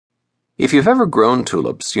If you've ever grown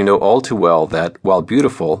tulips, you know all too well that, while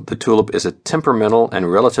beautiful, the tulip is a temperamental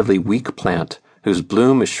and relatively weak plant whose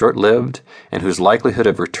bloom is short-lived and whose likelihood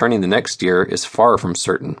of returning the next year is far from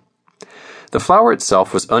certain. The flower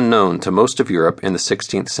itself was unknown to most of Europe in the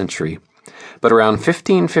 16th century, but around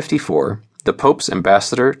 1554, the Pope's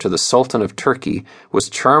ambassador to the Sultan of Turkey was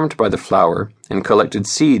charmed by the flower and collected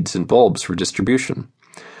seeds and bulbs for distribution.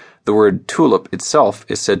 The word tulip itself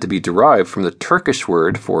is said to be derived from the Turkish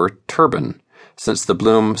word for turban, since the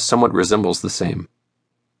bloom somewhat resembles the same.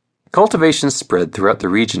 Cultivation spread throughout the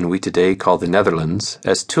region we today call the Netherlands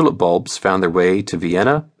as tulip bulbs found their way to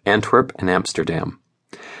Vienna, Antwerp, and Amsterdam.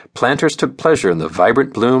 Planters took pleasure in the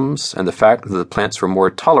vibrant blooms and the fact that the plants were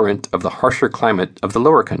more tolerant of the harsher climate of the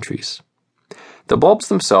lower countries. The bulbs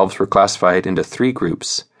themselves were classified into three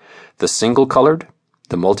groups: the single-colored,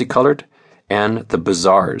 the multicolored, and the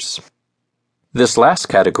bazaars. This last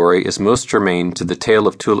category is most germane to the tale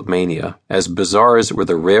of tulip mania, as bazaars were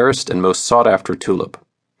the rarest and most sought-after tulip.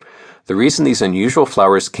 The reason these unusual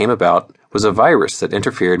flowers came about was a virus that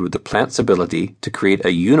interfered with the plant's ability to create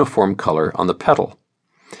a uniform color on the petal.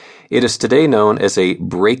 It is today known as a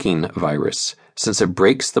breaking virus, since it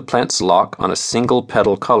breaks the plant's lock on a single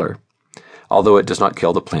petal color, although it does not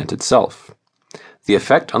kill the plant itself. The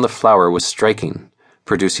effect on the flower was striking,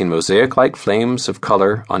 producing mosaic-like flames of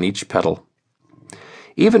color on each petal.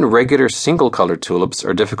 Even regular single-colored tulips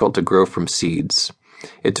are difficult to grow from seeds.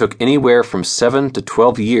 It took anywhere from 7 to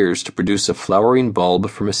 12 years to produce a flowering bulb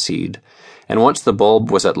from a seed, and once the bulb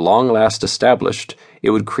was at long last established, it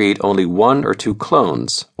would create only 1 or 2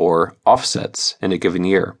 clones, or offsets, in a given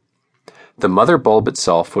year. The mother bulb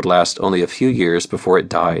itself would last only a few years before it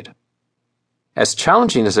died. As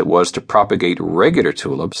challenging as it was to propagate regular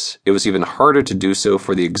tulips, it was even harder to do so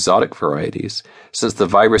for the exotic varieties, since the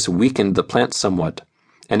virus weakened the plant somewhat,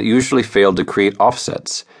 and it usually failed to create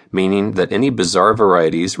offsets, meaning that any bizarre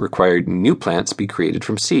varieties required new plants be created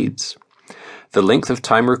from seeds. The length of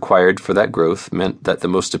time required for that growth meant that the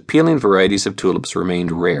most appealing varieties of tulips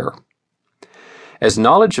remained rare. As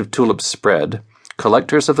knowledge of tulips spread,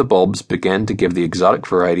 collectors of the bulbs began to give the exotic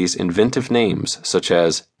varieties inventive names such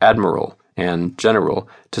as Admiral and General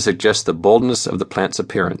to suggest the boldness of the plant's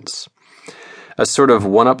appearance. A sort of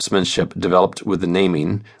one-upsmanship developed with the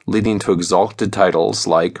naming, leading to exalted titles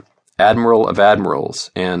like Admiral of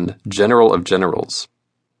Admirals and General of Generals.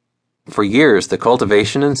 For years, the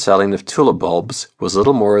cultivation and selling of tulip bulbs was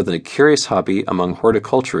little more than a curious hobby among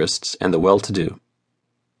horticulturists and the well-to-do.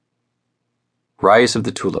 Rise of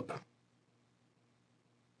the tulip.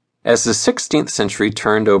 As the 16th century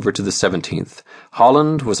turned over to the 17th,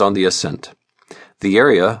 Holland was on the ascent. The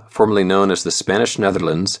area, formerly known as the Spanish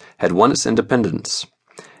Netherlands, had won its independence.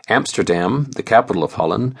 Amsterdam, the capital of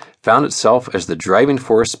Holland, found itself as the driving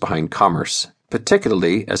force behind commerce,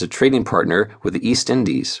 particularly as a trading partner with the East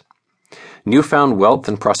Indies. Newfound wealth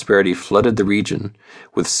and prosperity flooded the region,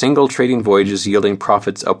 with single trading voyages yielding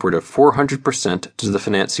profits upward of 400% to the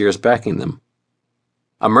financiers backing them.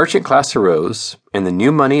 A merchant class arose, and the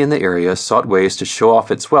new money in the area sought ways to show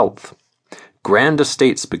off its wealth. Grand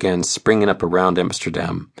estates began springing up around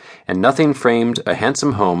Amsterdam, and nothing framed a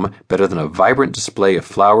handsome home better than a vibrant display of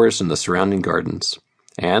flowers in the surrounding gardens.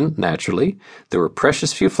 And, naturally, there were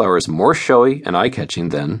precious few flowers more showy and eye-catching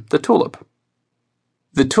than the tulip.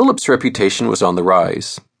 The tulip's reputation was on the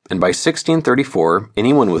rise, and by 1634,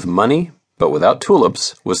 anyone with money, but without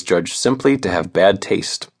tulips, was judged simply to have bad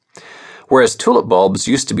taste. Whereas tulip bulbs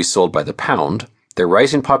used to be sold by the pound, their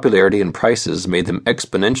rising popularity and prices made them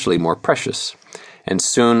exponentially more precious, and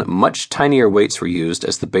soon much tinier weights were used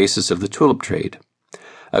as the basis of the tulip trade.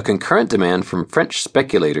 A concurrent demand from French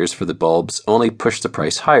speculators for the bulbs only pushed the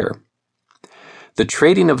price higher. The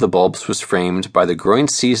trading of the bulbs was framed by the growing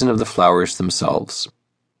season of the flowers themselves.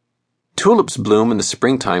 Tulips bloom in the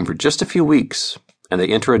springtime for just a few weeks, and they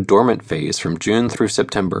enter a dormant phase from June through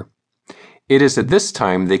September. It is at this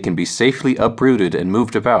time they can be safely uprooted and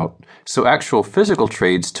moved about, so actual physical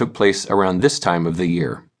trades took place around this time of the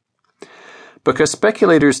year. Because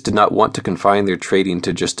speculators did not want to confine their trading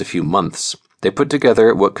to just a few months, they put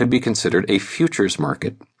together what could be considered a futures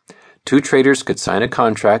market. 2 traders could sign a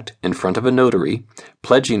contract in front of a notary,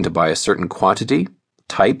 pledging to buy a certain quantity,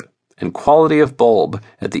 type, and quality of bulb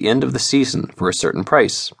at the end of the season for a certain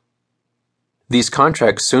price. These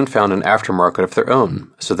contracts soon found an aftermarket of their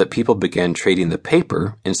own, so that people began trading the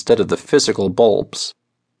paper instead of the physical bulbs.